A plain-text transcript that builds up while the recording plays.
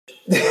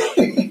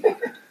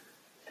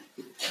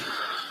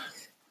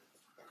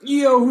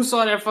Yo, who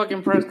saw that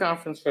fucking press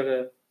conference for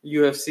the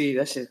UFC?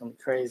 That shit's gonna be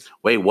crazy.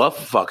 Wait, what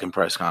fucking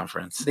press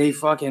conference? They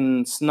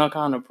fucking snuck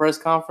on a press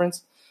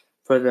conference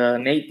for the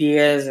Nate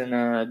Diaz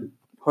and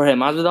Jorge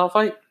Masvidal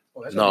fight.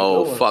 Oh, that's No,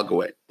 a good one. fuck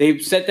away. They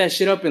set that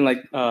shit up in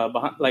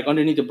behind,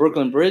 underneath the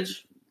Brooklyn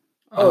Bridge.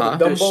 Oh,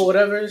 the Dumbo,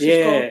 whatever it's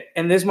Yeah, called?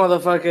 and this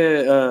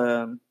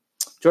motherfucker,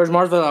 George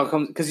Masvidal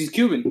comes because he's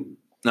Cuban.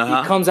 He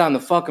comes out in the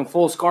fucking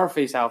full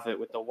Scarface outfit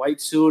with the white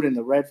suit and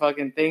the red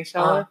fucking thing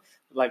showing,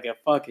 like a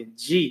fucking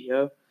G,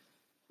 yo.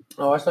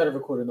 Oh, I started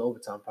recording the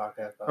Overtime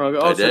podcast.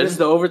 So this is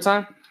the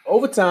overtime?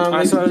 Overtime. All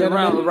right, so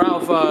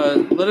Ralph,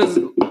 let us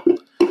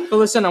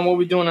fill us in on what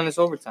we're doing on this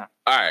overtime.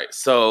 All right,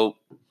 so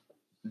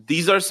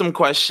these are some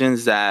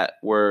questions that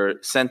were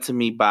sent to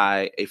me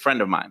by a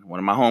friend of mine, one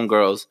of my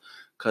homegirls,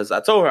 because I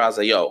told her, I was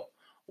like, yo,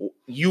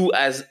 you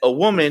as a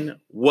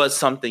woman, was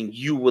something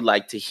you would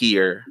like to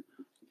hear,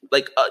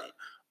 like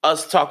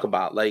us talk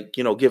about, like,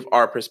 you know, give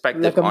our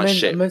perspective on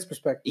shit. A men's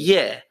perspective.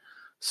 Yeah.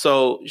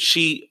 So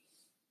she,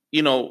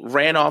 you know,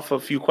 ran off a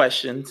few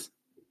questions.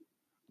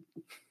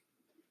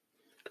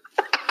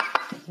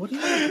 What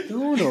are you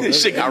doing over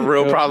This shit got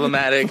real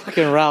problematic.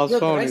 Fucking Ralph's Yo,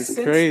 phone can I is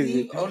send crazy.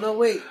 Steve? Oh, no,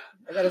 wait.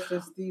 I got to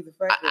send Steve the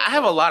fact that I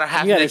have a lot of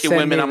half You gotta naked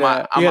send women me on my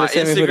that. You gotta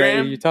send me who that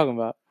Instagram, you're talking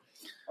about,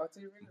 I'll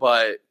tell you right now.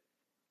 but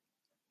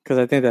because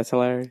I think that's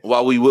hilarious.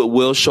 while we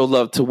will show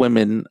love to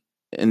women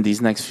in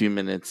these next few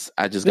minutes,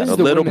 I just This got a is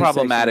the little women's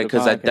section problematic of the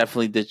because I podcast.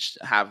 definitely did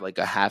have like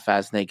a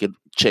half-ass naked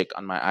chick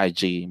on my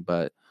IG,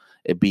 but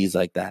it bees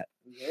like that.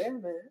 Yeah,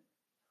 man.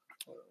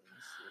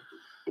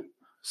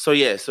 So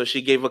yeah, so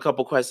she gave a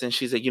couple questions.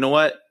 She's like, you know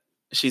what?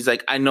 She's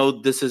like, I know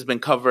this has been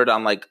covered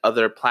on like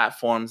other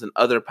platforms and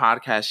other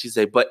podcasts. She's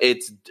like, but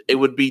it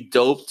would be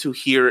dope to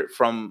hear it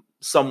from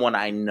someone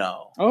I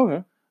know.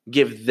 Okay,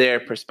 Give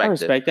their I perspective.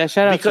 respect that.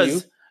 Shout out to you.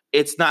 Because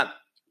it's not,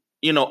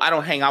 you know, I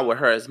don't hang out with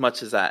her as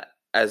much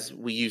as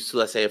we used to,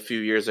 let's say a few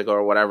years ago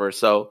or whatever.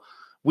 So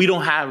we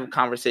don't have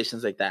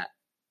conversations like that.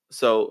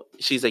 So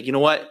she's like, you know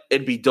what?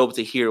 It'd be dope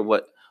to hear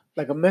what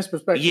Like a men's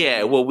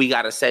perspective. what we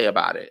got to say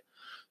about it.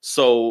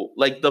 So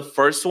like the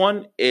first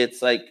one,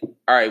 it's like,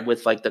 all right,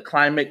 with like the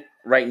climate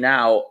right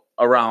now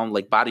around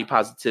like body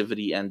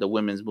positivity and the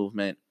women's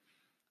movement,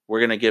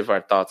 we're going to give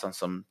our thoughts on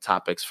some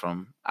topics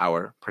from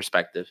our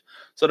perspective.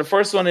 So the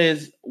first one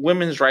is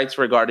women's rights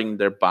regarding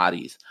their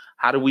bodies.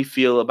 How do we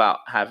feel about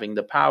having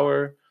the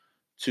power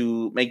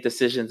to make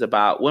decisions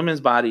about women's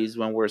bodies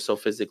when we're so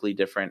physically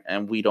different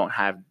and we don't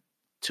have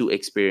to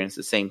experience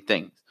the same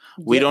things?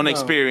 We don't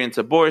experience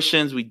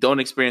abortions. We don't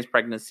experience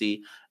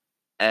pregnancy.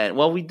 And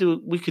well, we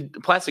could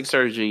plastic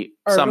surgery.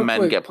 All right, Some real men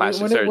quick, get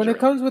plastic when surgery. When it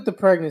comes with the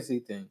pregnancy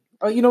thing,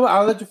 oh, you know what?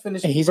 I'll let you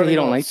finish. Hey, he said he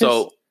don't like this.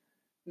 So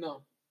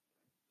No,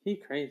 He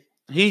crazy.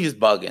 he's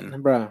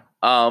bugging. bro.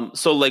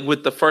 So like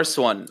with the first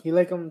one, He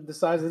like him the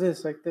size of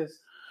this, like this.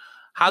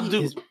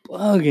 He's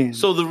bugging.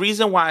 So the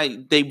reason why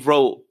they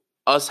wrote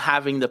us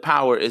having the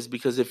power is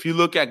because if you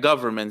look at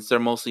governments, they're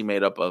mostly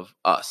made up of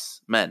us,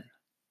 men.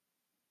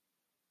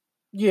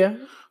 Yeah.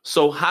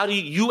 So how do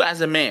you as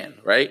a man,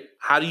 right?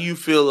 How do you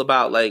feel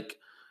about like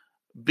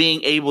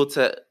being able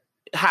to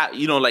have,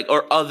 you know, like,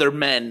 or other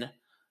men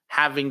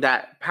having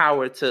that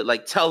power to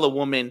like tell a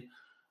woman,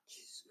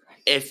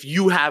 if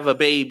you have a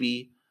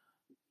baby,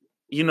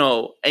 you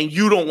know, and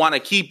you don't want to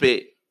keep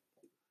it,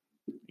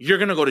 you're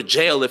going to go to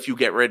jail if you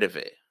get rid of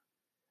it.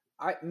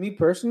 Me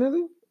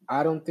personally,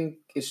 I don't think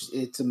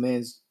it's a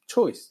man's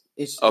choice.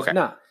 It's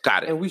not.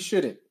 Got it. And we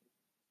shouldn't.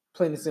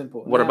 Plain and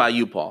simple. What about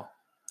you, Paul?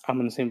 I'm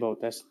in the same boat.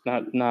 That's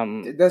not.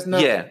 That's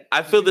not. Yeah,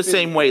 I feel the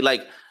same way.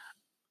 Like,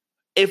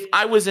 if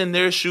I was in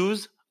their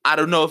shoes, I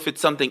don't know if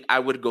it's something I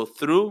would go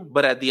through,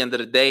 but at the end of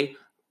the day,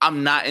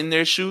 I'm not in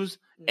their shoes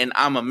and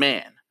I'm a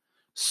man.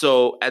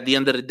 So at the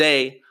end of the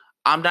day,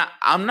 I'm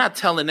not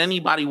telling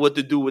anybody what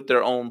to do with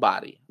their own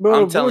body.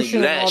 Bro, I'm telling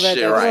you that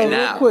shit right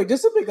now. Real quick,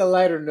 just to make a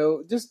lighter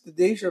note, just the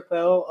Dave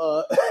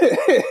Chappelle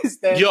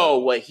Yo,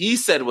 what he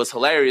said was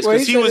hilarious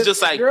because he was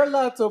just like, you're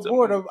allowed to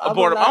abort him. I'm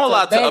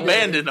allowed to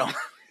abandon him.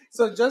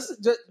 So just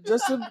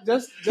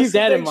keep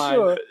that in mind.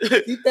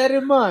 Sure, keep that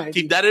in mind.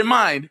 Keep that in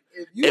mind.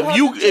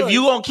 If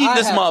you gonna keep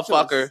this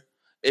motherfucker,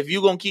 if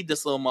you gonna keep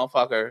this little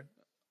motherfucker,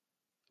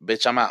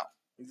 bitch, I'm out.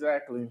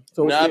 Exactly.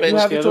 So nah,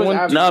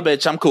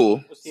 bitch, I'm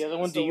cool. What's the other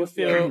one? Do you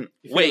feel?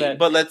 Wait, that?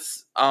 but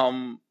let's.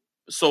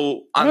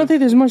 So I don't think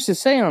there's much to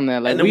say on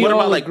that. Like, and then what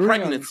about like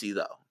pregnancy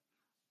though?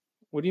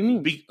 What do you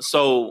mean?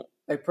 So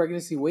like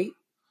pregnancy weight.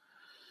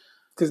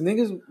 Because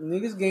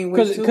niggas gain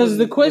weight too. Because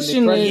the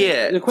question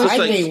is, I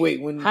gain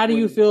weight when. How do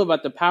you feel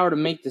about the power to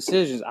make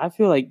decisions? I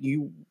feel like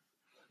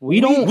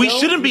we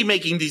shouldn't be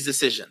making these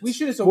decisions. We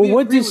shouldn't. So well,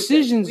 what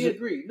decisions? We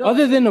agree. No,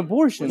 other than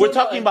abortion, we're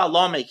talking about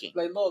lawmaking,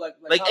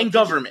 like in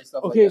government.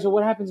 Okay, so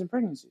what happens in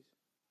pregnancies?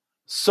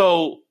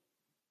 So,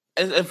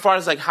 as far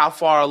as like how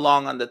far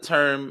along on the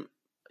term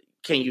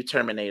can you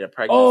terminate a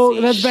pregnancy? Oh,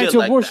 that's back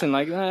to abortion.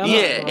 Like,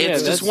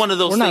 it's just one of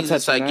those things.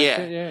 It's like,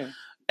 yeah.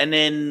 And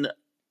then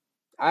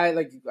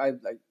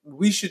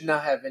we should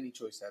not have any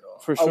choice at all.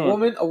 For sure.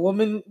 A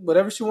woman,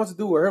 whatever she wants to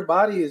do with her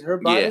body is her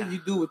body. Yeah.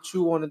 You do what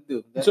you want to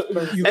do.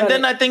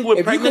 Then I think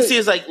with pregnancy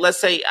is like, let's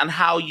say, on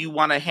how you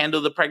want to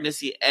handle the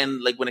pregnancy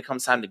and like when it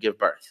comes time to give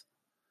birth.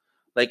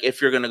 Like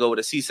if you're gonna go with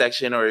a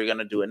C-section or you're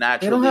gonna do it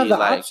naturally. They don't have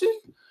the option.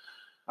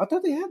 I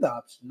thought they had the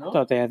option. No, I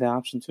thought they had the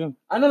option too.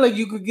 I know, like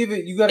you could give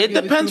it. You got. It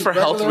depends for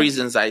health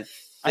reasons. I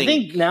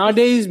think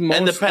nowadays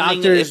most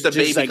doctors if the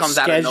baby comes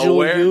out of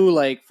nowhere, you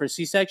like for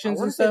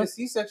C-sections and stuff.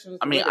 C-section.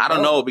 I mean, I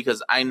don't know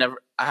because I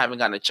haven't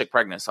gotten a chick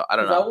pregnant, so I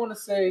don't know. I want to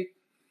say,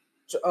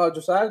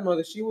 Josiah's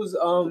mother, she was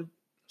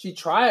she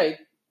tried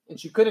and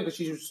she couldn't because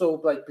she was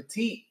so like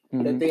petite.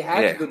 That they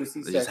had to do the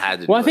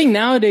C-section. Well, I think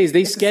nowadays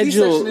they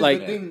schedule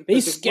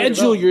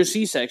schedule your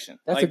C-section.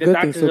 That's like, a good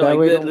thing. So that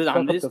way don't fuck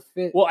up the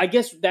fit. Well, I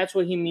guess that's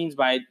what he means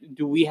by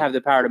do we have the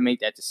power to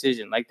make that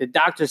decision? Like the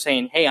doctor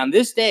saying, "Hey, on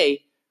this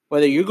day,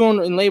 whether you're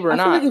going in labor or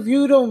not." I feel like if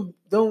you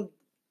don't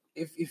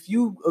if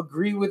you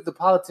agree with the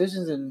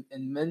politicians and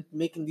men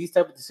making these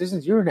type of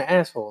decisions, you're an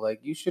asshole. Like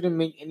you shouldn't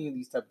make any of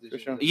these type of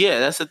decisions. Sure. Yeah,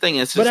 that's the thing.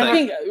 It's just I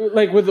think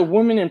like with a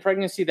woman in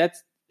pregnancy,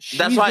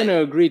 she's going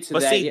to agree to that.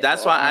 But see,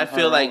 that's why I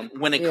feel like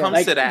when it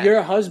comes to that,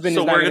 your husband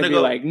is not going to be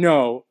like,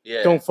 no,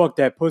 don't fuck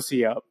that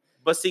pussy up.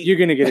 But see, you're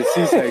going to get a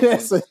C-section.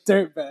 That's a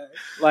dirtbag.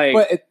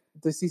 Like,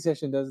 the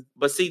C-section does.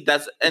 But see,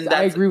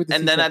 I agree with the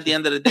C-section. Then at the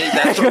end of the day,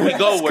 that's where we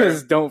go.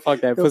 Because don't fuck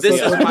that pussy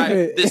up.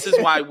 This is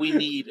why we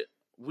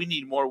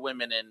need more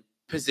women in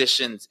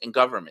positions in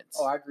governments.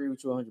 Oh, I agree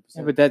with you 100%.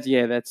 Yeah, but that's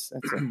a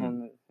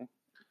whole thing.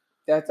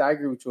 I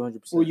agree with you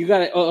 100%. Well, you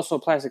got also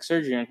plastic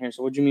surgery on here.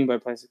 So what do you mean by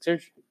plastic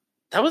surgery?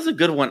 That was a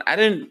good one. I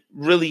didn't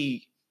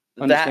really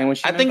understand what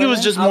she I think it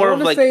was just more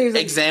of like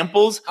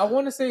examples. I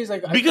want to say it's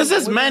like because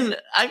as men,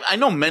 I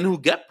know men who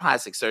get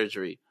plastic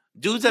surgery.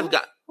 Dudes have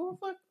got,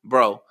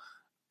 bro.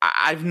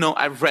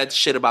 I've read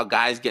shit about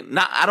guys getting.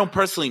 I don't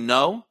personally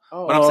know,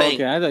 but I'm saying.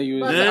 Okay. I thought you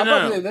was.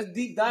 No. Let's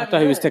deep dive. I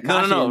thought he was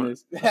Tekashi. No.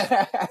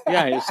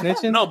 Yeah, you're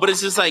snitching. No, but it's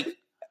just like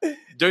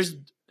there's.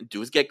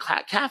 Dudes get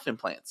calf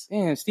implants.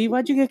 Damn, Steve,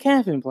 why'd you get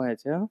calf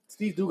implants, yo?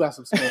 Steve do got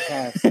some small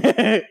calves.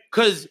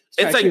 Because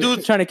it's like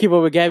dudes trying to keep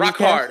up with Gabby. Rock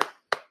hard.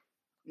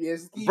 Yeah,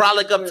 Steve,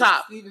 brolic up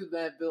top. Steve is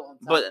bad built on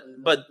top.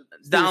 But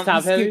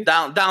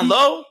down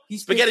low,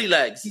 spaghetti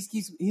legs.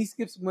 He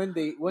skips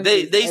Monday.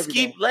 They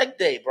skip leg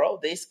day, bro.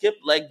 They skip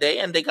leg day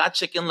and they got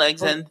chicken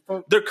legs and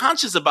they're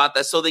conscious about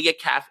that, so they get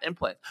calf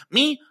implants.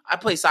 Me, I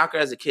played soccer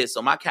as a kid,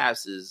 so my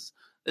calves is.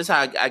 This is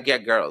how I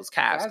get girls,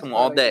 calves. Come on,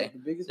 all day.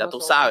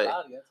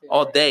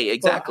 All day,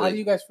 exactly. How do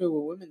you guys feel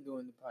with women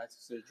doing the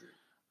plastic surgery?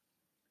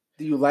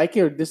 Do you like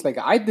it or dislike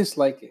it? I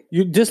dislike it.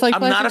 You dislike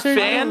plastic I'm not a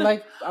surgery? Fan.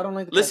 I don't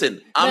like the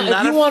Listen, I'm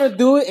not. If you want to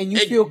do it and you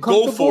feel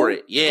comfortable, go for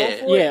it. Yeah,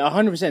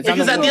 100%.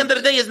 Because at the end of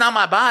the day, it's not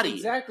my body.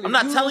 Exactly. I'm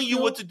not telling you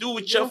what to do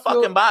with your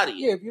fucking body.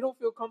 Yeah, if you don't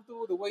feel comfortable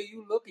with the way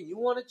you look and you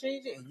want to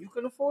change it and you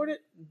can afford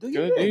it, do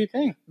your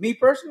thing. Me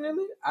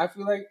personally, I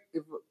feel like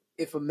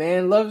if a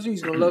man loves you,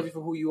 he's gonna love you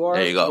for who you are.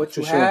 There you go. What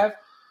you have,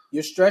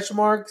 your stretch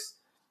marks,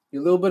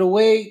 your little bit of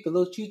weight, the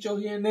little chicho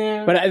here and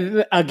there.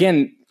 But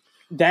again,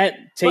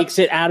 that takes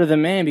it out of the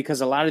man because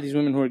a lot of these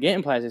women who are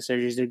getting plastic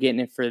surgeries, they're getting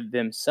it for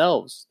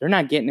themselves. They're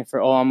not getting it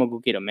for, I'm gonna go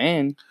get a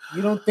man.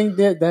 You don't think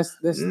that's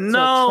no?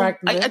 To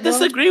attract men, I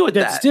disagree with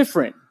that. That's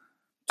different.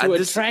 To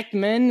attract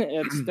men,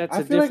 that's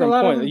a different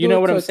point. You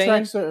know what I'm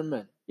saying? Certain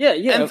men. Yeah.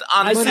 And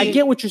honestly, I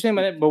get what you're saying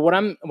about that, but what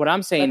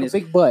I'm saying is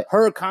big butt.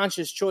 Her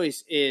conscious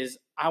choice is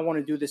I want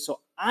to do this so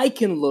I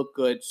can look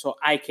good, so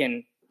I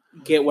can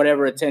get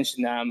whatever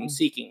attention that I'm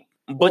seeking.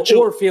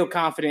 Or feel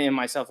confident in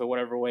myself in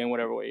whatever way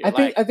I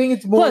think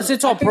it's more. Plus,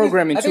 it's all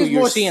programming too.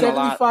 You're seeing a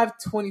lot.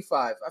 75-25.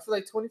 I feel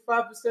like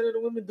 25% of the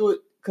women do it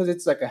because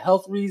it's like a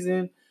health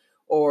reason,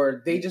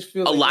 or they just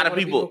feel a lot of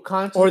people,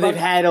 or they've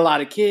had a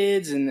lot of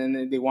kids and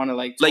then they want to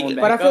like. But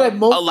I feel like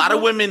a lot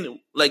of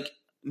women like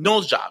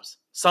nose jobs.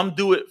 Some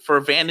do it for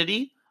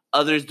vanity.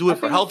 Others do it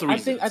for health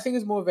reasons. I think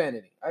it's more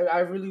vanity. I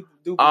really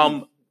do.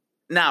 Believe.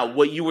 Now,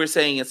 what you were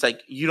saying, it's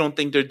like you don't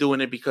think they're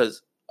doing it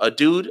because a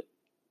dude.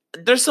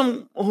 There's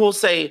some who'll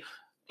say,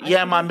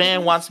 "Yeah, my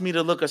man wants me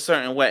to look a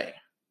certain way,"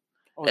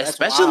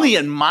 especially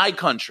in my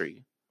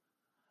country.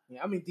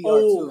 Yeah, I mean, DR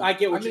too. I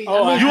get what you. You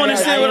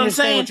understand what I'm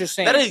saying? What you're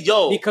saying? That is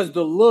because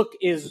the look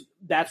is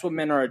that's what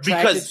men are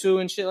attracted to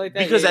and shit like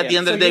that. Because at the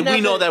end of the day, we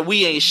know that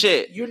we ain't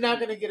shit. You're not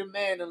gonna get a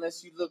man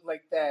unless you look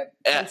like that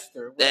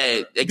poster.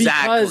 Exactly.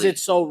 Because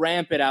it's so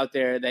rampant out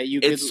there that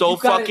it's so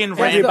fucking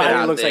rampant everybody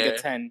out looks there. like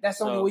a 10. That's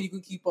the only way you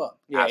can keep up.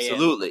 Yeah,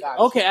 absolutely. Yeah.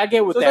 Okay, I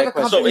get what that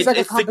question. So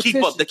it's to keep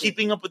up. The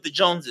keeping up with the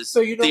Joneses.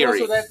 So you know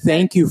theory.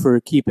 Thank you for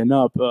keeping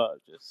up.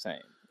 Just saying.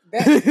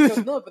 But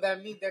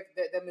that means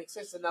that makes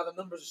sense, and now the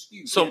numbers are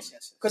skewed. So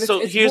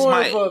it's here's more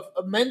my of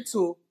a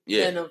mental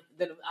than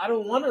I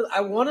don't want to.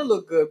 I want to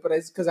look good, but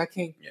it's because I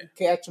can't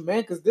catch a man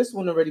because this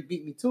one already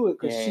beat me to it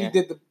because she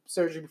did the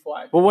surgery before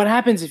I did. But what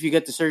happens if you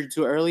get the surgery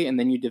too early and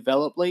then you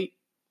develop late?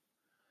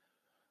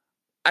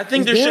 I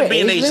think there should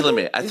be an age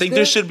limit. I think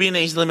there should be an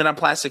age limit on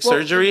plastic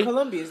surgery. In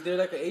Colombia, is there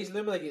like an age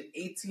limit, like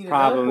 18?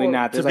 Probably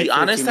not. To be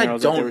honest, I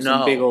don't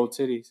know. Big old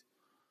titties.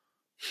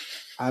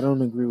 I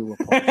don't agree with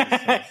what Paul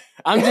said.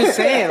 I'm just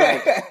saying,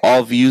 like,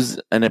 all views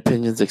and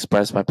opinions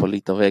expressed by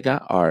Polito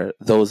Vega are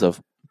those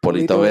of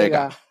Polito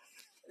Vega.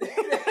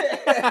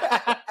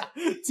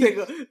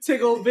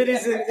 Tickle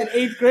bitties in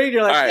 8th grade.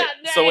 You're like, all right.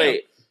 God So damn.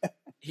 wait,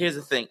 here's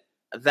the thing.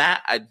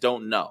 That I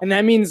don't know. And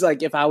that means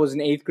like if I was an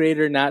 8th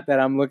grader, not that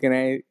I'm looking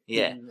at.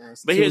 Yeah,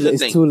 but here's the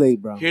thing. It's too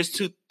late, bro. Here's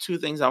two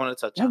things I want to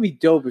touch on. That'd be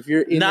dope if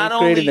you're in 8th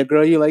grade and the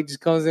girl you like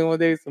just comes in one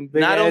day with some big.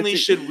 Not only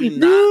should we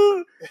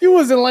not, you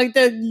wasn't like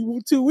that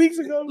 2 weeks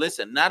ago.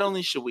 Listen, not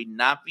only should we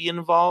not be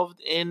involved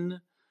in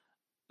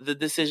the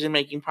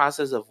decision-making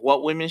process of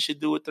what women should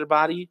do with their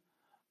body,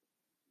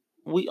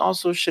 we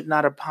also should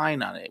not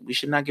opine on it. We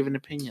should not give an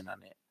opinion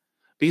on it.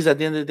 Because at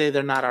the end of the day,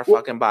 they're not our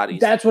fucking bodies.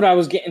 That's what I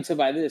was getting to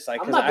by this. Like,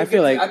 because I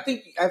feel like I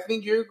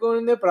think you're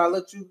going there, but I'll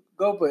let you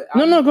go. But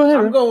no, go ahead.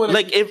 I'm going with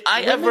like if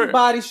I ever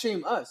body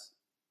shame us.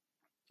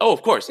 Oh,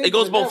 of course, it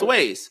goes both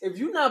ways. If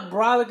you're not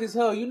brolic as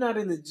hell, you're not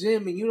in the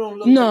gym, and you don't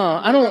look. No,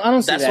 I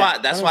don't. See that's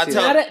that. That's why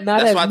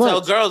I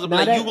tell girls. I'm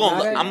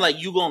like,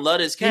 you gonna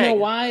love this keg. You know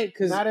why?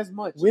 Because not as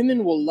much.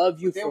 Women will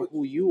love you for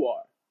who you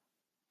are.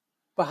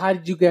 But how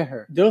did you get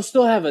her? They'll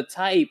still have a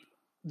type.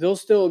 They'll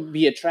still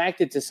be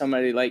attracted to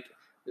somebody like.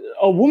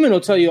 A woman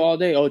will tell you all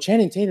day, "Oh,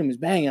 Channing Tatum is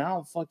banging. I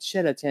don't fuck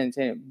shit at Channing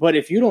Tatum." But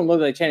if you don't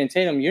look like Channing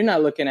Tatum, you're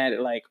not looking at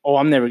it like, "Oh,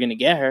 I'm never gonna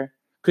get her,"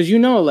 because you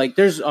know, like,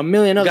 there's a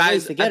million other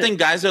ways to get her. I think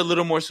guys are a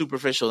little more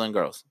superficial than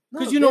girls.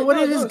 Because you know what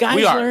it is,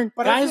 guys learn.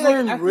 Guys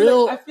learn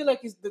real. I feel like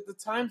it's the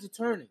times are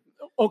turning.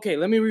 Okay,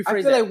 let me rephrase that.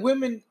 I feel like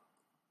women.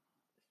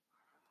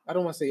 I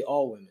don't want to say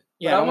all women.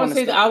 Yeah, I want to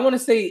say that. I want to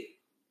say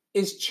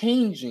it's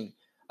changing.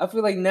 I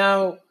feel like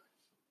now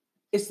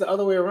it's the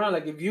other way around.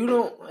 Like if you're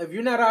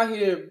not out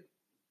here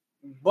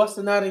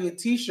busting out in your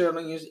t-shirt,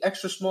 on your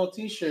extra small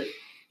t-shirt,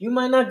 you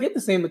might not get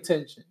the same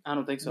attention. I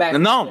don't think so.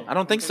 No, I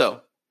don't think so.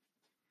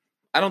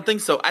 I don't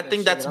think so. I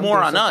think that's more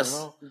on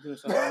us.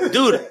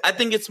 Dude, I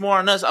think it's more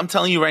on us. I'm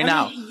telling you right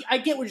now. I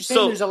get what you're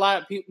saying. There's a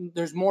lot of people,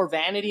 there's more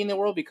vanity in the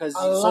world because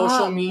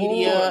social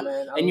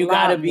media, and you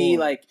got to be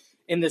like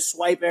in the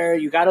swipe era,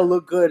 you got to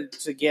look good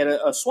to get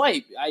a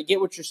swipe. I get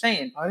what you're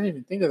saying. I didn't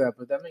even think of that,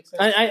 but that makes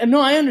sense.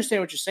 I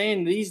understand what you're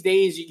saying. These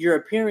days, your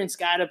appearance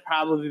got to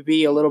probably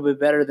be a little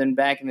bit better than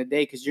back in the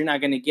day because you're not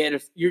going to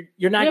get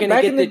you're not going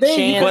to get the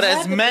chance.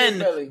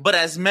 But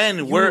as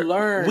men,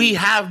 we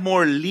have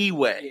more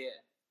leeway. Yeah.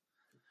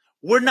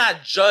 We're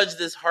not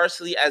judged as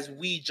harshly as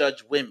we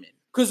judge women.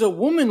 Because a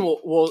woman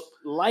will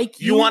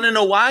like you. You want to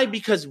know why?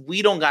 Because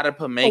we don't got to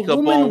put makeup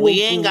on.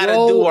 We ain't got to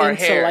do our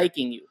hair.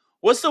 Liking you.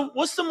 What's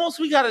the most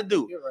we got to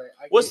do? You're right.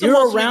 What's the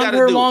most we got to do?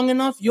 You're around her long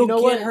enough,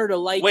 you'll get her to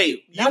like you.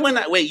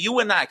 You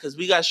and I, because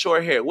we got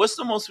short hair. What's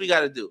the most we got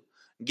to do?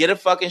 Get a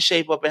fucking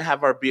shape up and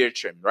have our beard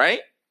trimmed,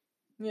 right?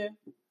 Yeah.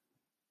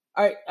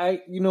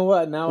 You know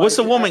what? Now what's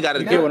a woman got to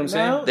do? Get what I'm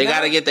saying? They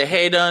got to get their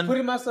hair done,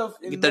 putting myself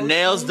in get their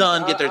nails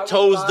done, get their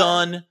toes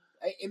done.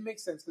 It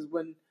makes sense because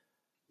when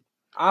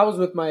I was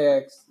with my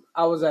ex,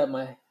 I was at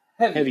my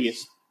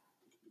heaviest.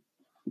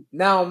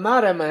 Now I'm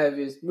not at my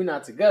heaviest. We're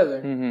not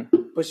together,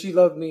 but she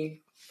loved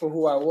me for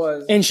who I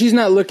was, and she's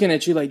not looking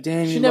at you like,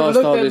 "Damn, you lost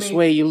all this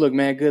weight. You look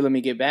mad good. Let me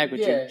get back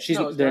with you." She's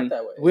not that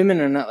way. Women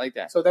are not like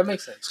that, so that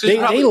makes sense. They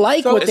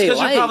like what they like.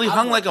 Because you probably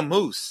hung like a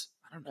moose.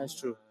 That's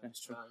true.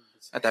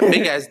 At that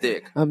big ass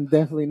dick. I'm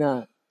definitely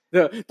not.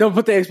 Don't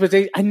put the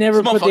expectation. I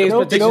never put the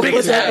expectation. Don't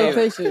put that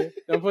expectation.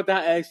 Don't put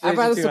that expectation. I'd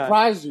rather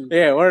surprise you.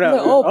 Yeah, word up.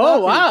 Like, oh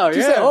wow.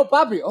 She said, "Oh,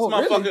 Papi." Oh,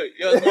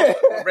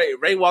 really?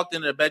 Ray walked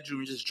into the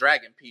bedroom just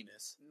dragging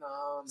penis. No,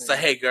 man. So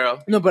hey,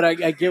 girl. No, but I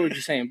get what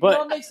you're saying.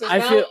 But no,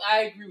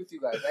 I agree with you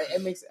guys.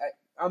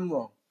 I'm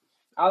wrong.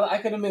 I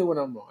can admit when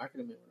I'm wrong. All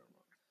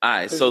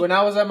right. So when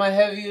I was at my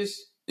heaviest,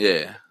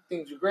 yeah,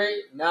 things were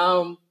great.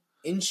 Now I'm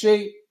in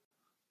shape.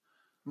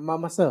 I'm by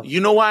myself. You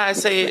know why I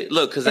say it?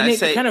 Look, because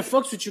it kind of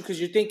fucks with you because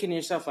you're thinking to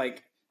yourself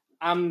like,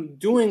 I'm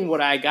doing what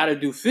I got to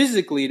do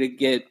physically to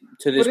get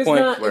to this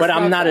point, but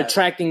I'm not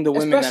attracting the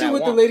women that I want. Especially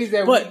with the ladies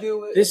that we deal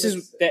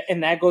with.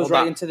 And that goes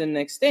right into the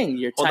next thing,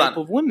 your type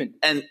of women.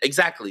 And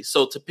exactly.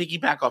 So to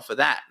piggyback off of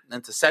that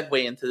and to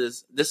segue into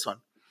this one,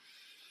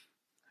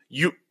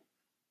 you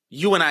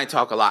and I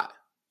talk a lot.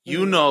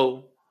 You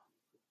know,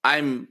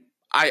 I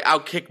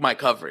outkick my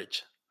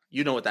coverage.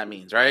 You know what that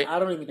means, right? I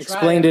don't even try.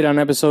 Explained it on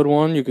episode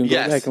 1. You can go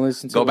back and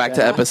listen to it. Go back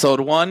to episode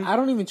 1. I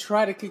don't even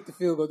try to kick the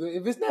field goal.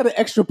 If it's not an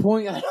extra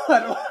point, I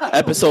don't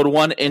episode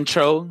 1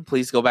 intro.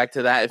 Please go back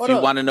to that if you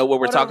want to know what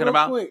we're talking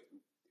about. Quick.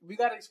 We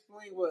got to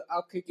explain what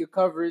I'll kick your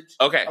coverage.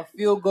 Okay. A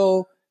field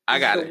goal. I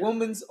got it. The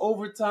Women's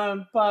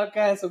Overtime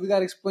Podcast, so we got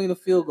to explain a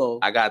field goal.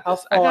 I got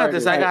this.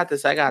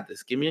 I got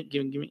this. Give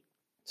me.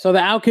 So the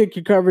outkick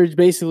your coverage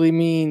basically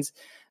means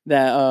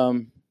that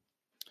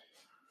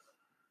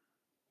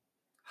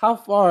how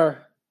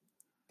far?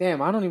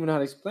 Damn, I don't even know how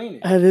to explain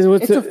it.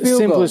 It's the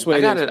simplest way.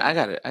 I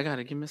got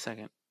it. Give me a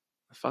second.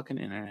 The fucking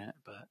internet,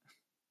 but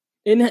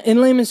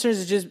in layman's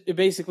terms, it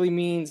basically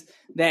means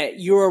that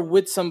you're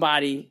with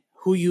somebody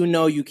who you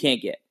know you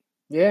can't get.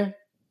 Yeah.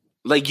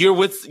 Like you're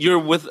with.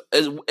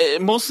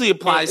 It mostly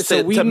applies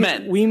to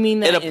men. We mean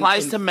that it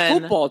applies to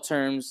men. Football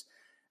terms,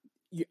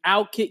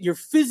 you're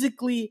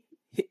physically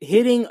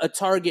hitting a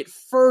target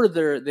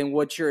further than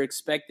what you're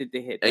expected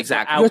to hit. That's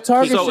Exactly. Your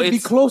target So should be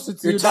it's- closer to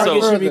Your your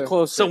target should be further.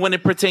 closer. So when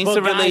it pertains but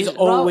to guys relationship,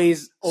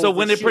 always So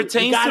when it overshoot.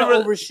 pertains you gotta to re-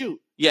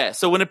 overshoot. yeah.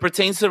 So when it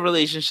pertains to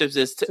relationships,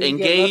 is to So you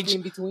get lucky engage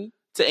in between.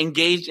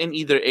 in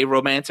either a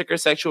romantic or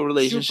sexual Shoot for the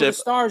relationship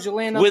stars, you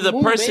land with on a the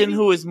moon, person baby.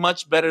 who is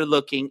much better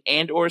looking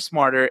and or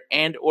smarter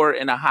and or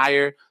in a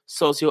higher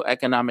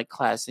socioeconomic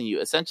class than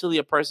you. Essentially,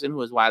 a person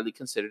who is widely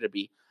considered to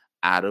be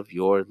out of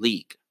your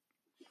league.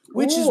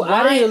 Which is Ooh, why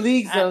out of your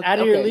leagues, out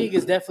of your okay. league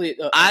is definitely.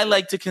 I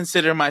like to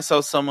consider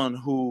myself someone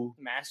who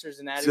masters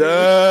and out of your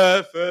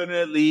league.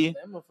 definitely.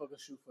 That motherfucker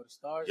shoot for the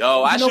stars. Yo,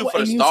 You I know shoot what, for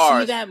the and you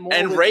stars. see that more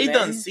And with Ray men.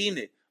 done seen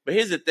it. But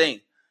here's the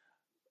thing.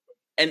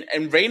 And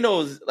Ray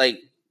knows like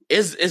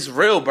it's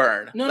real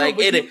burn. No, like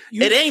but it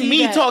you it ain't see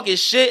me that- talking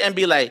shit and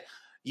be like,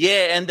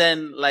 yeah, and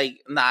then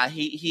like, nah,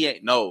 he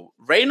ain't. No,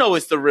 Ray know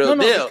it's the real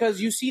No, deal. because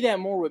you see that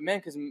more with men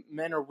because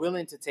men are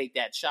willing to take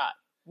that shot.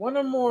 One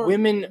or more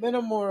Women- Men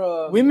are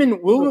more.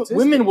 Women will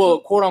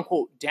egotistic. quote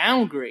unquote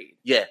downgrade.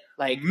 Yeah,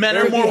 Like Men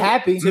They'll are be more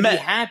happy. to men- be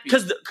happy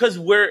because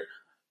we're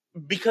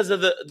because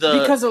of the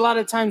because a lot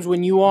of times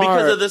when you are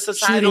because of the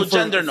societal shooting for,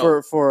 gender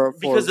norm. for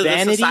because of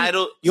vanity, the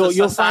societal you'll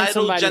find societal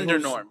somebody gender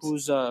who's, norms.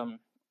 who's The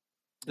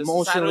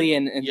emotionally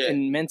societal- and, yeah.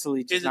 and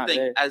mentally Here's just the not thing: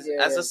 there. as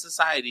Yeah. a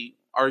society,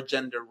 our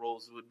gender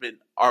roles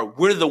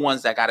we're the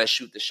ones that gotta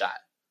shoot the shot,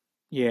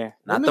 Yeah,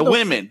 not Women the don't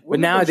women. shoot- but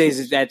women don't nowadays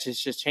shoot. that's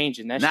just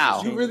changing. That's Now.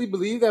 just Do you really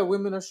believe that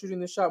women are shooting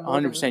the shot more?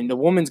 100%. The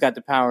woman's got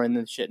the power in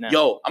this shit now.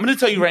 Yo, I'm gonna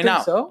tell you You right think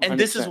now, so? and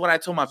this is 100%. what I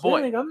told my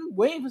boy. I'm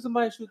waiting for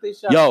somebody to shoot their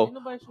shot. Yo. Ain't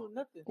nobody shooting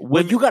nothing.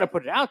 But you got to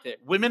put it out there.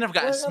 Women have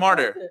gotten Well, that's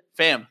smarter, out there.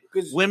 fam.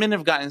 'Cause- Women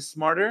have gotten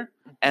smarter,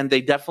 and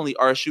they definitely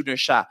are shooting a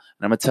shot.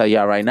 And I'm gonna tell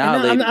y'all right now,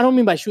 And I ladies, don't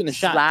mean by shooting the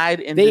shot.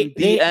 slide in They, the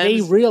DMs.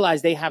 they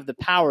realize they have the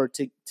power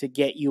to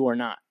get you or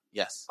not.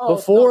 yes. Oh,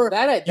 Before, no,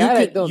 that, You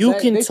that, can no, you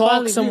that- can they talk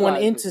finally someone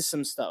realized into it.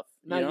 some stuff.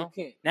 Now You know?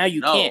 you can't. Now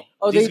you No. can't.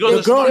 Oh, These they, girls The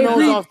are girl smart. knows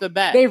read, off the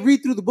bat. They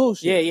read through the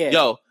bullshit. Yeah, yeah.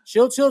 Yo,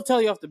 She'll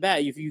tell you off the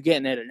bat if you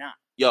getting it or not.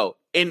 yo,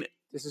 and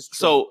This is true.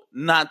 so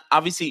not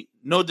obviously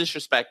no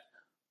disrespect.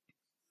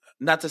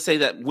 Not to say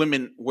that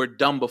women were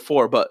dumb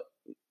before, but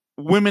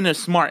women are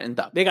smart and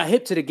dumb. They got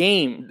hip to the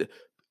game.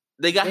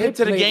 They got They hip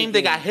to the play the game.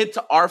 They got game. hip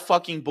to our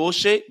fucking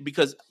bullshit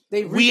because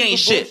They we read ain't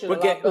through the shit. bullshit a But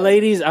lot better.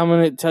 ladies, I'm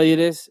gonna tell you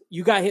this: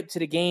 you got hip to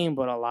the game,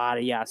 but a lot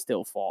of y'all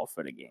still fall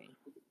for the game.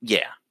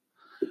 yeah.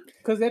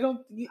 Because they don't.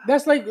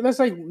 That's like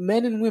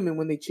men and women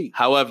when they cheat.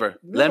 However,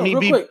 No, let me real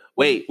be. quick.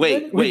 Wait.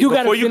 We do got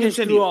to Before you finish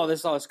continue, through all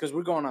this because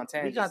we're going on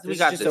tangents. we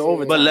got just this. an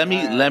overtime. But let me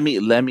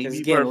It's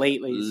be getting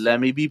late, ladies. let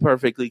me be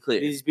perfectly clear.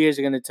 These beers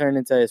are gonna turn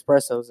into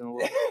espressos in a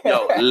little.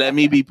 Yo, let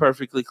me be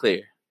perfectly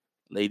clear,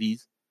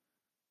 ladies.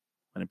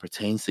 When it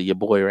pertains to your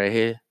boy right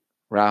here,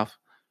 Ralph,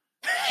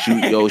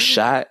 shoot your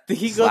shot.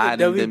 He goes Slide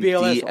to in them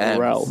WBLS, DMs.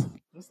 Ralph.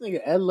 This nigga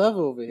Ed Love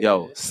over here.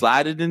 Yo,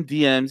 slide it in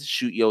DMs.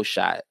 Shoot your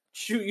shot.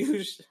 Shoot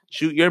you.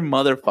 Shoot your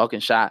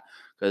motherfucking shot.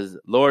 Because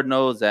Lord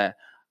knows that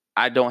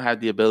I don't have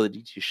the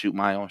ability to shoot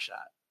my own shot.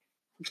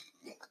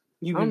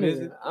 You I'm, be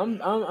busy.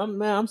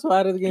 I'm so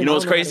out of the game. You know I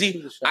what's don't how to crazy?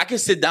 shoot a shot. I can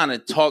sit down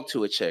and talk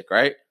to a chick,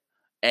 right?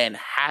 And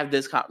have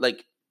this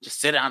like just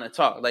sit down and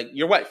talk. Like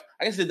your wife.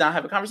 I can sit down and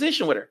have a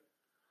conversation with her.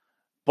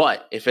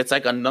 But if it's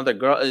like another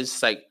girl,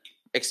 it's like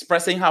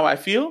expressing how I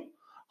feel.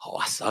 Oh,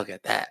 I suck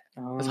at that.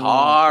 It's Oh.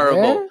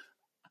 horrible. Yeah?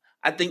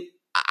 I think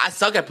I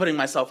suck at putting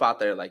myself out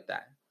there like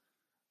that.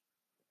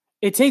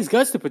 It takes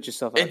guts to put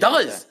yourself out It there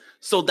like does. that.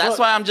 So that's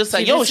Well, why I'm just See,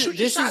 like, yo, this shoot is-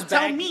 your this shot. is Tell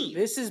back, me.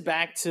 This is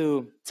back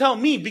to Tell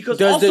me. Because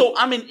Does also the-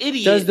 I'm an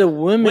idiot. does the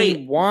women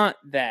Wait. want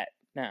that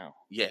now?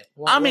 Yeah.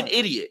 Want I'm an what?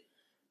 idiot.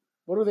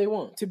 What do they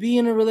want? To be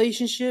in a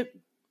relationship?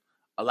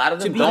 A lot of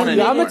To them be don't honest, I'm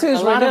anymore. gonna tell you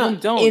this A lot right of now. them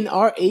don't. In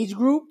our age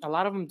group, A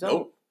lot of them don't.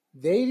 Nope.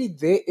 they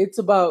it's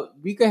about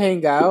we could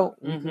hang out,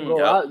 we Mhm. can go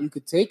Yep. out, you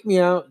could take me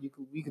out,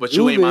 we could But do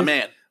you ain't my this,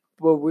 man.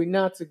 but we're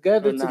not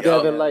together We're not together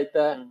together. like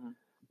that. Mhm.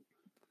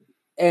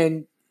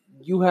 And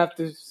you have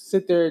to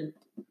sit there,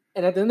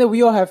 and at the end of it,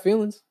 we all have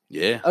feelings.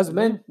 Yeah. Us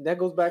men, that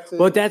goes back to.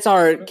 But that's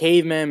our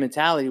caveman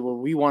mentality where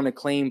we want to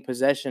claim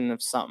possession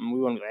of something. We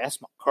want to go,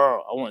 that's my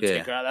girl. I want to Yeah.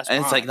 take her out. That's And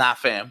it's mine. like, nah,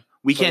 fam.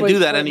 We can't But- do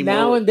that but anymore.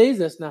 Nowadays,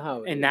 that's not how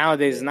it is. And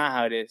nowadays, it's not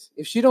how it is.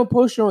 If she don't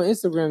post you on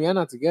Instagram, y'all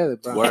not together,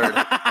 bro. Word.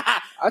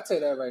 I'll tell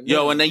you that right now.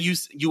 Yo, and then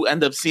you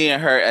end up seeing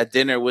her at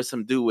dinner with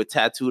some dude with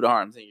tattooed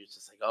arms, and you're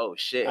just like, oh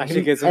shit. I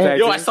should get some Hey,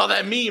 Yo, I tattoos. saw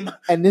that meme.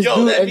 and this Yo,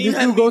 dude, that and meme this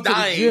had dude me go to the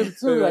dying. gym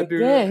too. Yeah, Like,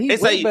 dude. yeah, he's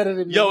It's way like, better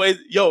than me.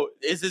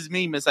 it's this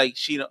meme. It's like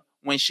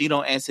when she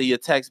don't answer your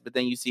text, but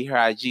then you see her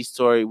IG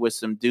story with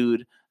some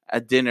dude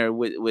at dinner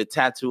with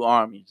tattoo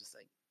arm. You're just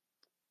like,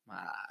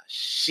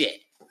 shit.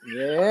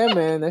 Yeah,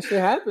 man, that shit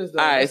happens. Though.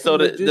 All right, That's so some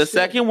the legit shit.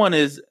 second one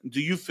is, do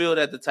you feel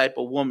that the type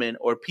of woman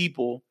or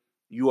people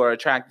you are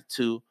attracted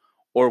to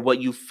or what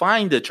you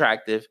find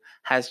attractive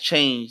has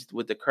changed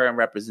with the current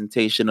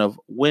representation of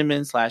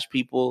women /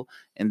 people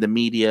in the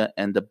media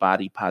and the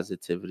body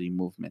positivity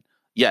movement?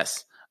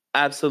 Yes,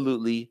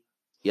 absolutely.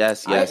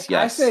 Yes. I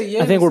say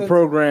yeah. I think in we're the sense-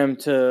 programmed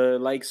to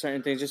like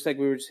certain things, just like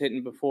we were just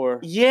hitting before.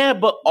 Yeah,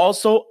 but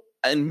also,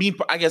 and me,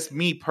 I guess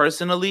me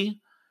personally,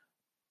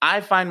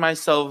 I find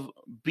myself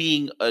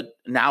being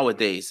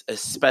nowadays,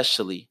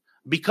 especially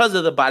because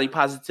of the body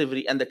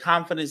positivity and the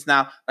confidence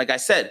now. Like I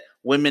said,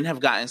 women have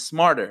gotten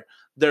smarter.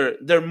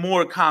 They're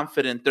more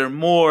confident. They're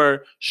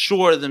more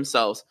sure of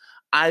themselves.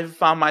 I've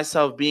found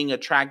myself being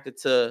attracted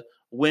to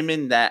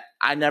women that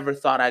I never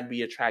thought I'd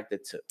be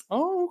attracted to.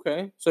 Oh,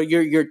 okay. So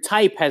your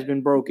type has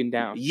been broken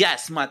down.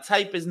 Yes, my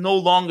type is no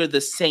longer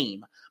the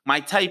same. My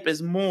type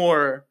is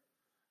more.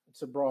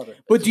 It's a broader.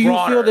 But do you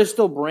broader. feel there's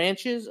still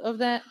branches of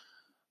that?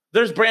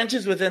 There's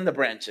branches within the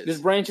branches.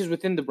 There's branches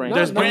within the branches.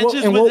 There's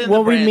branches and within the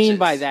what we mean branches.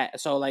 by that?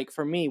 So, like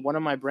for me, one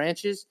of my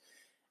branches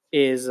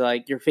is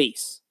like your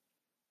face,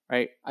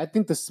 right? I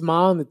think the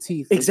smile and the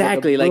teeth. is,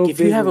 Exactly. Like, Like real if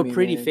you big have a with me,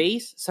 pretty man.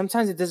 face,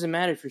 sometimes it doesn't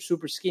matter if you're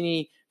super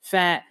skinny,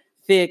 fat,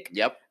 thick.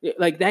 Yep.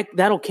 Like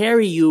that'll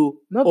carry you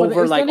No, but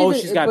over. it's Like, not oh,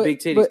 even- she's got but- big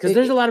titties. but Because it-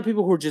 there's a lot of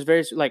people who are just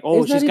very like,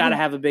 oh, It's not she's got to even-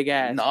 have a big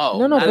ass.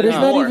 No, No, but it's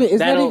not anymore. even. It's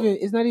That'll- not even.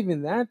 It's not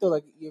even that though.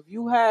 Like if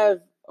you have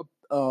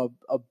a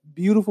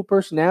beautiful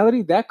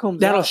personality, that comes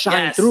That'll out.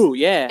 shine Yes. through.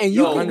 Yeah. And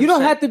Yo, you don't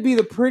 100%. have to be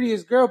the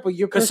prettiest girl, but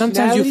your Because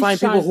sometimes you find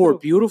people shines who are through.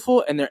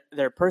 beautiful and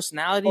their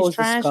personality's Oh, it's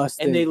trash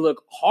disgusting. and they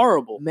look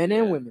horrible. Men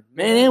and women.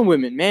 Men and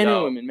women, man Yo,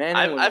 and women, man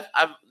and women.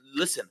 I've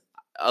listen.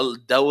 I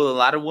dealt with a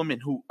lot of women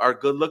who are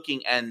good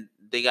looking and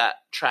they got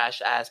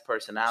trash ass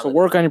personality. So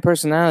work on your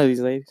personalities,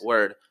 ladies.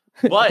 Word.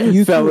 But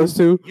You fellas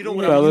too. you know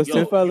what fellas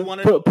I'm too. you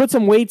want to know? Put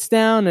some weights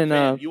down and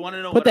Fam, you want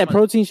to know? put what that I'm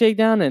protein shake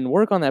down and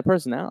work on that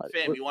personality.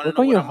 Fam, you want to Work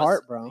know on what your I'm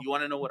heart, bro. You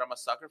want to know what I'm a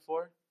sucker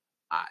for?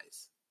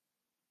 Eyes.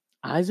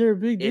 Eyes are a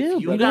big deal.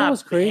 If you bro. know got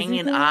what's crazy,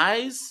 hanging though?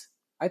 eyes,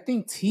 I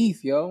think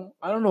teeth, yo.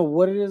 I don't know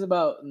what it is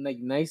about like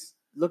nice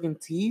looking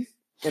teeth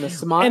and a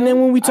smile. and then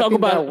when we I talk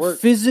think that about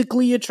works.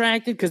 physically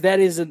attracted, because that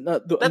is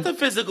that's a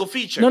physical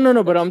feature.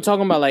 no. But I'm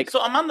talking about like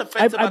So I'm on the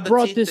fence I about the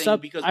brought teeth this thing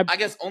up- because I- I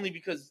guess only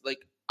because like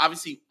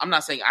obviously I'm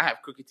not saying I have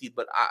crooked teeth,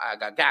 but I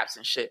got gaps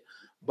and shit.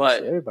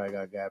 But Everybody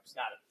got gaps.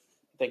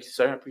 thank you,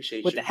 sir. I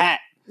appreciate with you. the hat.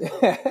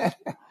 Dude,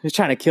 Just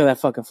trying to kill that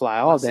fucking fly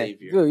all day.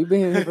 Savior. you've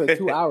been here for like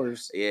 2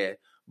 hours. Yeah.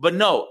 But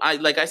no,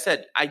 like I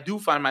said, I do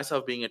find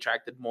myself being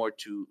attracted more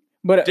to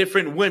But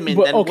different women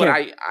but, than what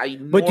okay. I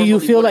But do you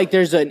normally feel would. like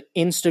there's an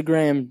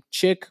Instagram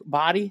chick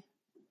body?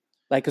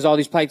 Like, because all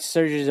these plastic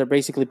surgeries are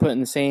basically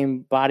putting the same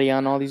body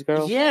on all these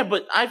girls? Yeah,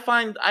 but I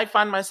find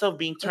myself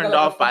being They got, turned like,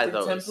 a off by fucking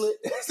those. template.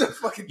 It's a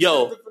fucking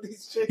Yo. template for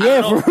these chicks. I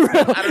Yeah, don't for know-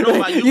 real. I don't know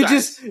about you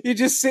guys. You're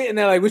just sitting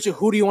there like,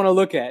 who do you want to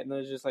look at? And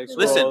it's just like,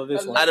 Listen, scroll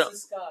this one. I don't-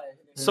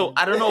 So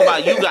I don't know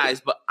about you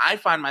guys, but I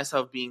find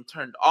myself being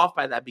turned off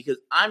by that because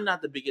I'm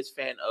not the biggest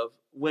fan of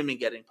women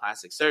getting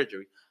plastic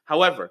surgery.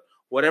 However,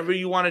 whatever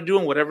you want to do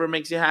and whatever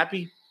makes you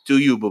happy, do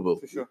you, boo boo.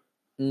 For sure.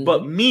 Mhm.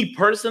 But me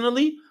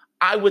personally,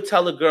 I would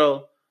tell a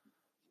girl,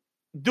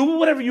 do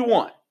whatever you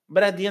want.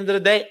 But at the end of the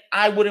day,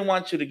 I wouldn't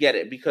want you to get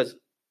it because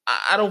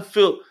I don't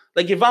feel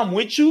like if I'm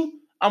with you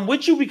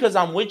because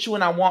I'm with you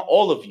and I want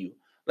all of you.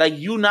 Like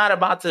you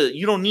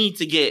don't need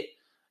to get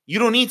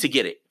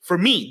it. For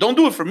me, don't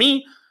do it for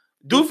me.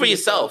 Do it for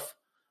yourself.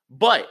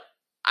 But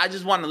I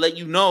just want to let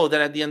you know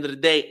that at the end of the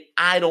day,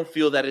 I don't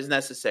feel that is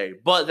necessary.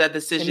 But that And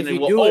decision if you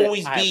will do it,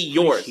 always I be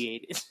yours.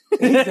 appreciate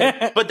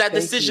it. But that Thank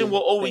decision you. will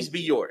always Thank be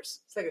you. yours.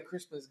 It's like a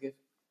Christmas gift.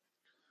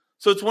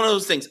 So it's one of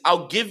those things.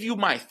 I'll give you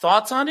my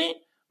thoughts on it,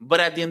 but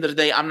at the end of the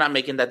day, I'm not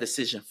making that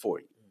decision for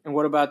you. And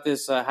what about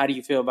this? How do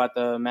you feel about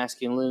the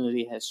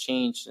masculinity has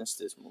changed since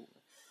this movement?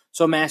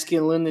 So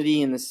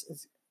masculinity and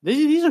this.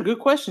 These are good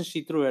questions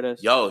she threw at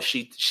us. Yo,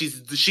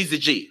 she's a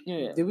G.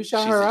 Yeah. Did we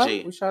shout She's her a out?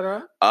 G. We shout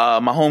her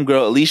out. My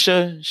homegirl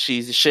Alicia,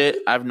 she's a shit.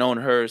 I've known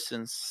her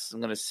since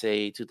I'm gonna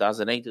say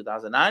 2008,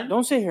 2009.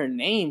 Don't say her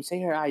name. Say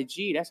her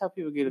IG. That's how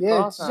people get Yeah,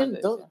 across on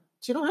this.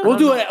 she don't have. We'll I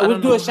do don't it. know- I We'll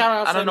don't do know- a shout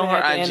out. I don't know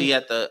her segment IG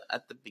at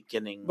at the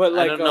beginning, But, I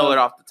like, don't know it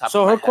off the top.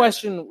 So of my her head.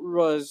 question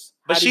was,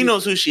 but how do she you-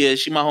 knows who she is.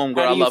 She my homegirl.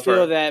 How I do you love feel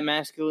her. that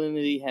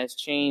masculinity has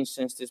changed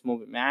since this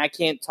movement? Man, I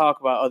can't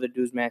talk about other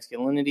dudes'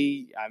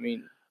 masculinity. I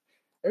mean,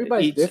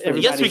 Everybody's Each- different.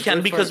 everybody- Yes, we everybody's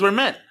can because different.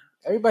 we're men.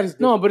 Everybody's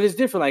no, different. but it's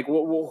different. Like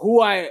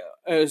who I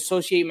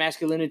associate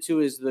masculinity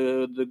to is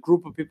the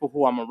group of people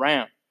who I'm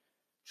around.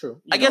 True.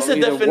 You I guess know,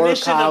 the either work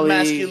definition of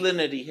colleagues-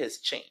 masculinity has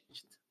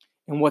changed.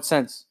 In what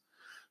sense?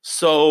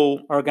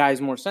 So Are guys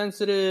more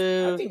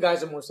sensitive? I think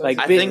guys are more like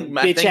sensitive. I think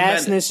bitch men-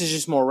 assness is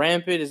just more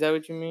rampant. Is that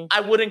what you mean?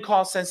 I wouldn't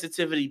call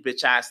sensitivity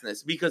bitch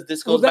assness because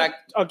this Well, goes back.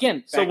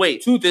 again. So back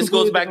wait, to this two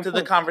goes completely back to different the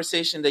points.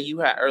 conversation that you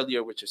had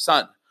earlier with your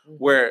son, Mhm.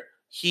 where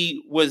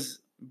he was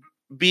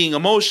being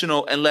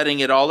emotional and letting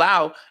it all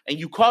out, and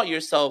you caught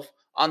yourself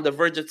on the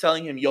verge of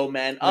telling him, "Yo,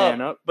 man up."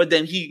 Man up. But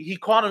then he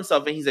caught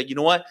himself and he's like, "You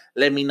know what?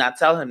 Let me not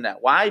tell him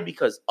that." Why?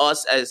 Because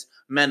us as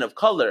men of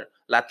color,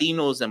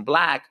 Latinos and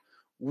Black,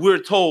 we're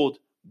told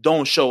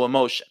don't show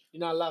emotion. You're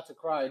not allowed to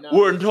cry. You're not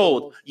We're allowed to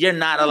told show- you're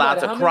not Think allowed about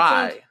it. to How many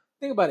cry. times-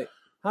 Think about it.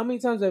 How many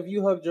times have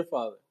you hugged your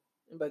father?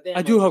 But damn,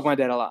 I do hug my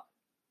dad a lot.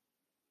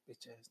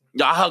 bitch ass.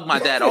 Yo, I hug my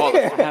dad all the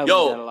I hug my dad a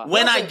Yo, lot.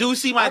 when I Listen, do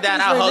see my I dad,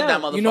 think I right hug that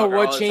now- motherfucker. You know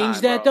what all the changed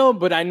time, that bro. though?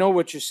 But I know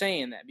what you're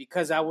saying that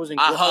because I wasn't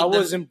I hug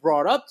them.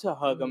 brought up to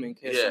hug him and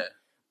kiss him. Yeah.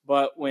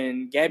 But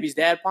when Gabby's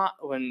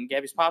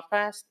pop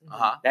passed,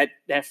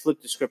 that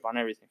flipped the script on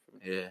everything for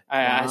me. Yeah.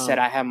 I said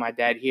I have my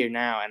dad here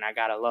now, and I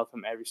gotta love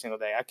him every single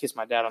day. I kiss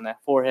my dad on that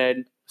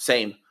forehead.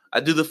 Same. I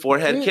do the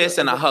forehead kiss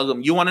and I hug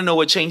him. You want to know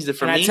what changed it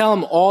for me? I tell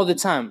him all the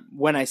time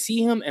when I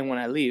see him and when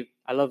I leave,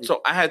 I love you. So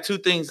I had two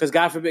things. Because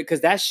God forbid,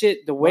 because that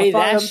shit, the way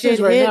that shit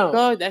hit,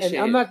 dog, that shit.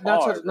 I'm not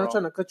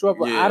trying to cut you off,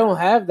 but I don't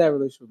have that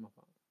relationship with my father.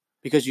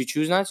 Because you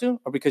choose not to,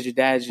 or because your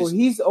dad's just. Well,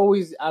 he's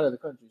always out of the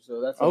country,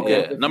 so that's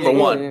okay. Yeah, number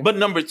one, but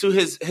number two,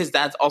 his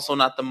dad's also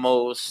not the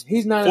most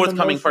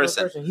forthcoming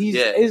person.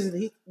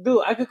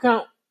 Dude, I could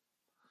count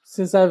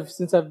since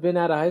I've been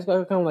out of high school. I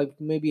could count like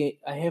maybe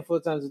a handful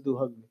of times to do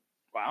hug me.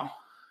 Wow.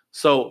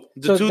 So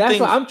two that's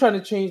things. why I'm trying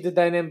to change the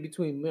dynamic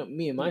between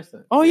me and my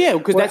son. Oh yeah,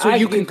 because that's what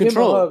you can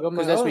control.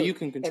 Because that's what you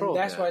can control.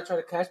 And that's why I try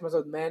to catch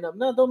myself. Man up.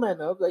 No, don't man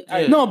up. Like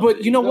no,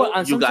 but you know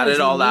what? You got it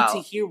all out. You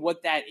need to hear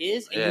what that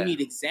is, and you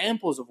need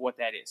examples of what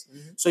that is.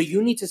 Mm-hmm. So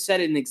you need to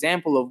set an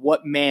example of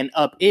what man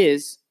up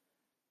is.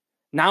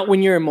 Not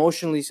when you're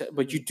emotionally,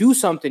 but you do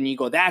something. You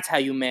go, that's how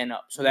you man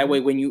up. So that way,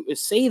 when you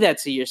say that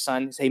to your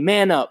son, say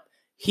man up.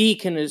 He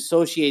can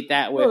associate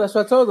that with. No, that's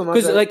what I told him.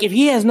 Because like if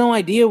he has no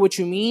idea what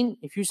you mean,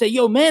 if you say,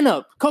 "Yo, man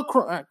up, quit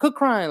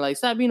crying, like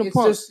stop being a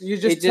punk," you're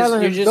just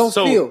telling him don't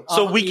feel.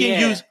 So we can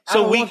use.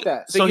 So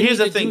here's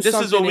the thing. This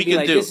is what we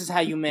can do. This is how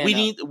you man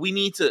up. We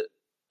need to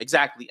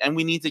exactly, and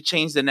we need to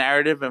change the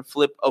narrative and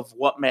flip of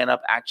what man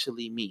up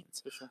actually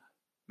means. Sure.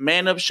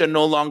 Man up should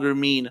no longer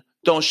mean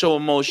don't show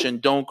emotion,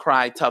 don't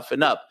cry,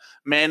 toughen up.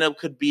 Man up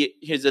could be.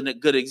 Here's a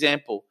good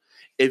example.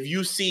 If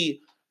you see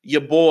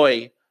your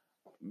boy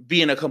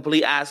being a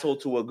complete asshole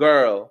to a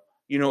girl,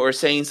 or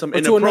saying some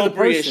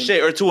inappropriate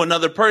shit, or to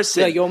another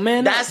person, yo,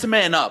 man, that's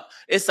man up.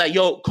 It's like,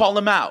 yo, call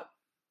him out.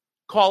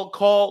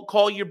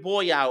 Call your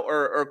boy out,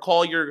 or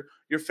call your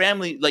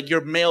family, like your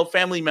male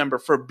family member,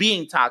 for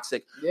being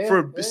toxic,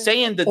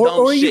 saying the dumb shit.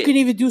 Or you can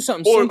even do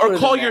something or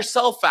call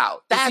yourself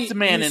out. That's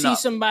manning up. You see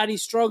somebody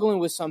struggling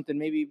with something,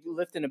 maybe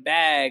lifting a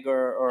bag,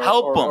 or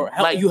help them.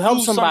 Like you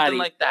help somebody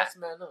like that.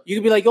 You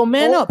could be like, yo,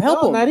 man up,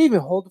 help them. Not even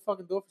hold the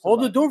fucking door for somebody.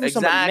 Hold the door for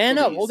somebody. Man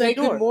up, hold that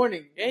door. Good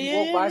morning.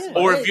 Yeah.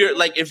 Or if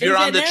you're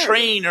on the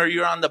train or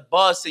you're on the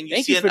bus and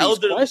you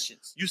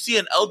see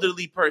an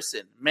elderly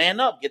person, man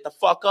up, get the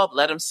fuck up,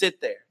 let him sit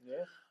there.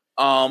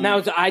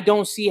 Now I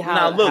don't see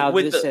how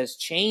this has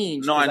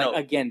changed. No, I know.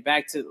 Again,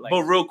 back to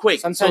but real quick.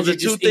 Sometimes you're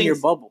just in your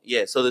bubble.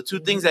 Yeah. So the two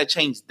things that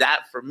changed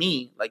that for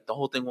me, like the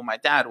whole thing with my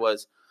dad,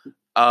 was,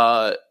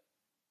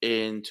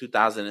 in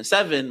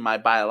 2007, my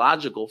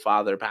biological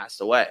father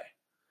passed away.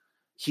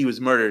 He was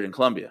murdered in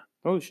Colombia.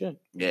 Oh shit.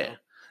 Yeah.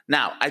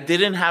 Now I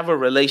didn't have a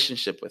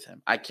relationship with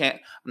him. I'm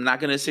not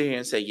gonna sit here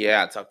and say,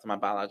 yeah, I talked to my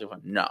biological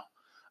father. No,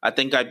 I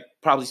think I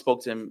probably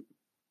spoke to him.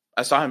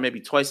 I saw him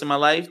maybe twice in my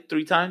life,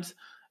 3 times.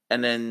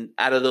 And then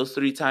out of those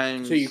 3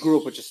 times, so you grew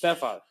up with your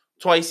stepfather.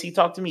 Twice he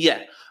talked to me.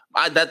 Yeah,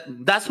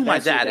 that's who my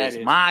dad is.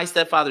 My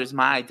stepfather is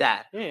my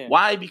dad. Yeah.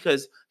 Why?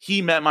 Because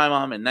he met my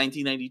mom in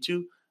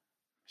 1992.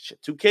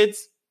 2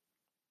 kids,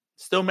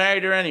 still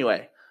married her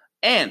anyway,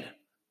 and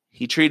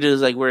he treated us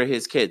like we're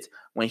his kids.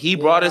 When he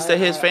brought us to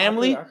his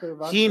family,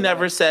 he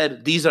never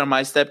said these are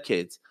my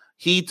stepkids.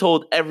 He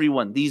told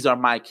everyone these are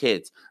my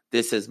kids.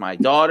 This is my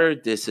daughter.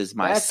 This is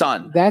my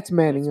son. That's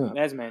manning up.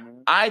 That's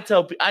manning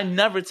up. I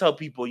never tell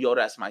people, yo,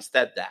 that's my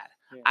stepdad.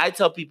 Yeah. I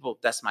tell people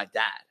that's my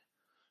dad.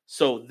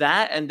 So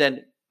that, and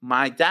then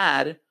my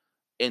dad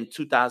in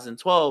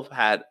 2012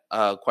 had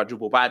a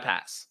quadruple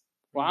bypass.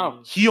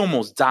 Wow. He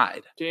almost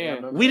died.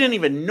 Damn. We didn't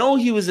even know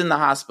he was in the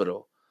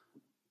hospital.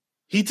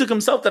 He took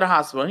himself to the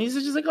hospital, and he's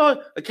just like,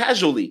 oh,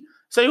 casually.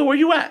 So, yo, where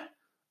you at?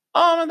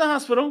 Oh, I'm at the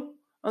hospital.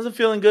 I wasn't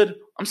feeling good.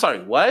 I'm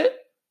sorry, what?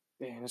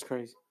 Damn, that's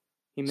crazy.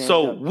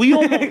 So we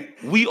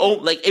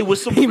like it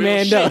was some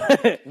real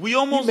shit. We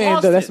almost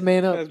lost him. That's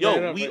man up.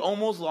 Yo, we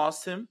almost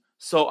lost him.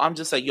 So I'm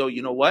just like, yo,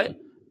 you know what?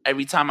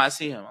 Every time I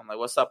see him, I'm like,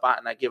 what's up?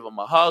 And I give him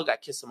a hug. I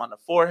kiss him on the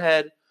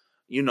forehead.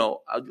 You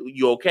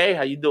okay?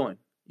 How you doing?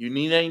 You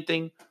need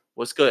anything?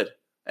 What's good?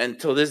 And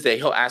till this day,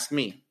 he'll ask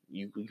me,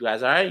 you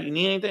guys all right? You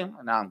need anything?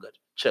 No, I'm good.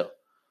 Chill.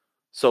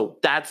 So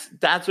that's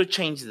what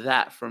changed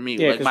that for me.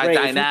 Yeah, like my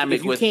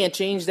dynamic if you can't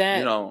change that.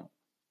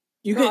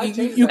 You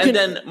can. And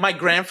then my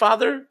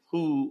grandfather,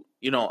 who,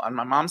 on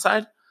my mom's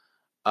side,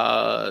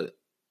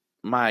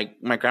 my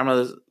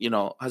grandmother's,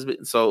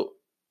 husband. So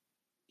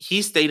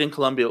he stayed in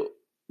Colombia.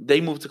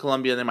 They moved to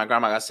Colombia, and then my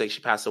grandma got sick. She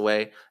passed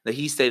away. Then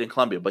he stayed in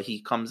Colombia, but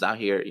he comes out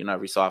here,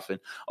 every so often.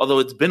 Although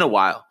it's been a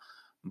while,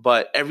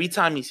 but every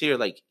time he's here,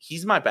 like,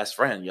 he's my best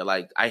friend.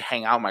 I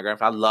hang out with my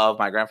grandfather. I love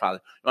my grandfather.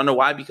 You wanna know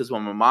why? Because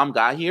when my mom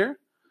got here,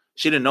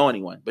 she didn't know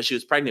anyone, but she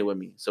was pregnant with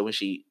me. So when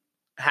she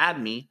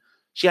had me,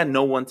 she had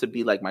no one to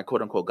be like my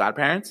quote unquote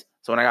godparents.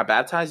 So when I got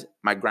baptized,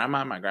 my grandma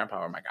and my grandpa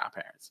were my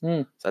godparents.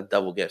 So that's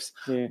double gifts.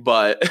 Yeah.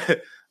 But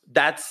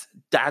that's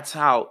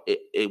how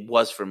it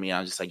was for me. I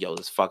was just like, yo,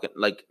 this fucking,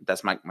 like,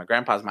 that's my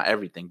grandpa's my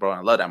everything, bro.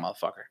 And I love that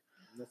motherfucker.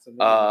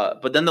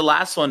 But then the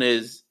last one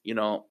is,